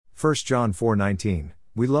1 John 4:19,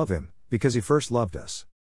 we love him, because he first loved us.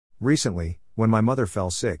 Recently, when my mother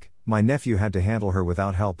fell sick, my nephew had to handle her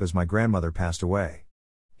without help as my grandmother passed away.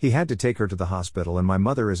 He had to take her to the hospital, and my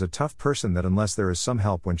mother is a tough person that unless there is some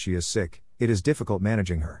help when she is sick, it is difficult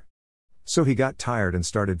managing her. So he got tired and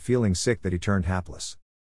started feeling sick that he turned hapless.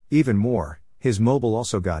 Even more, his mobile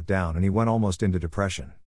also got down and he went almost into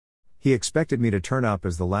depression. He expected me to turn up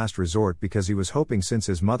as the last resort because he was hoping, since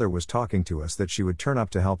his mother was talking to us, that she would turn up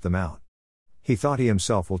to help them out. He thought he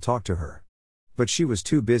himself will talk to her. But she was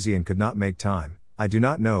too busy and could not make time. I do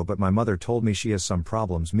not know, but my mother told me she has some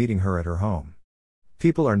problems meeting her at her home.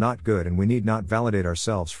 People are not good and we need not validate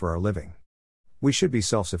ourselves for our living. We should be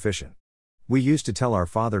self-sufficient. We used to tell our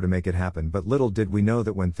father to make it happen, but little did we know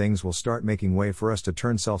that when things will start making way for us to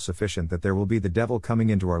turn self-sufficient, that there will be the devil coming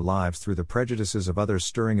into our lives through the prejudices of others,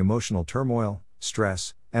 stirring emotional turmoil,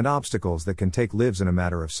 stress, and obstacles that can take lives in a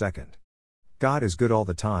matter of second. God is good all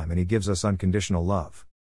the time and he gives us unconditional love.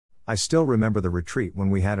 I still remember the retreat when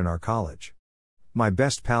we had in our college. My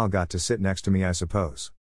best pal got to sit next to me, I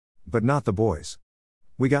suppose. But not the boys.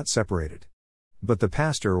 We got separated. But the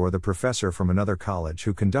pastor or the professor from another college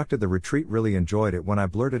who conducted the retreat really enjoyed it when I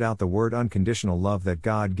blurted out the word unconditional love that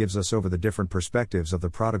God gives us over the different perspectives of the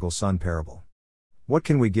prodigal son parable. What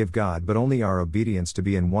can we give God but only our obedience to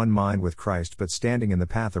be in one mind with Christ, but standing in the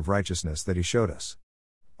path of righteousness that he showed us?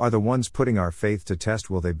 Are the ones putting our faith to test,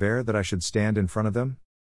 will they bear that I should stand in front of them?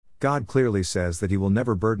 God clearly says that he will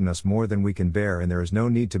never burden us more than we can bear, and there is no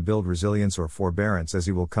need to build resilience or forbearance, as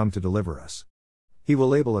he will come to deliver us. He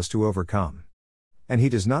will enable us to overcome. And he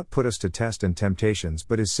does not put us to test and temptations,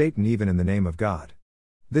 but is Satan, even in the name of God.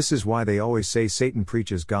 This is why they always say Satan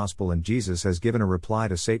preaches gospel, and Jesus has given a reply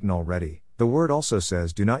to Satan already. The word also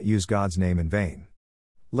says, do not use God's name in vain.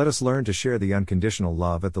 Let us learn to share the unconditional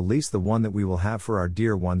love, at the least the one that we will have for our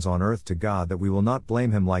dear ones on earth, to God, that we will not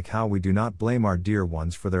blame him like how we do not blame our dear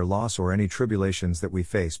ones for their loss or any tribulations that we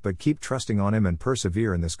face, but keep trusting on him and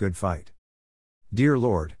persevere in this good fight. Dear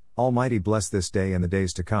Lord, Almighty, bless this day and the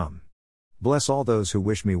days to come. Bless all those who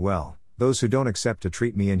wish me well, those who don't accept to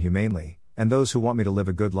treat me inhumanely, and those who want me to live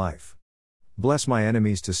a good life. Bless my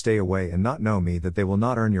enemies to stay away and not know me, that they will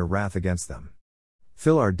not earn your wrath against them.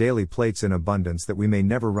 Fill our daily plates in abundance, that we may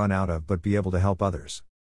never run out of but be able to help others.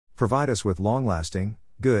 Provide us with long-lasting,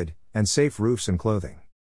 good, and safe roofs and clothing.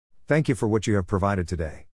 Thank you for what you have provided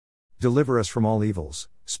today. Deliver us from all evils,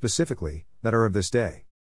 specifically, that are of this day.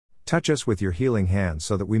 Touch us with your healing hands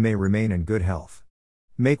so that we may remain in good health.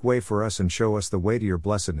 Make way for us and show us the way to your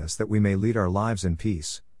blessedness, that we may lead our lives in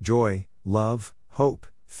peace, joy, love, hope,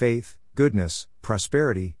 faith, goodness,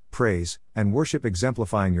 prosperity, praise, and worship,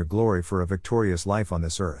 exemplifying your glory for a victorious life on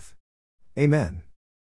this earth. Amen.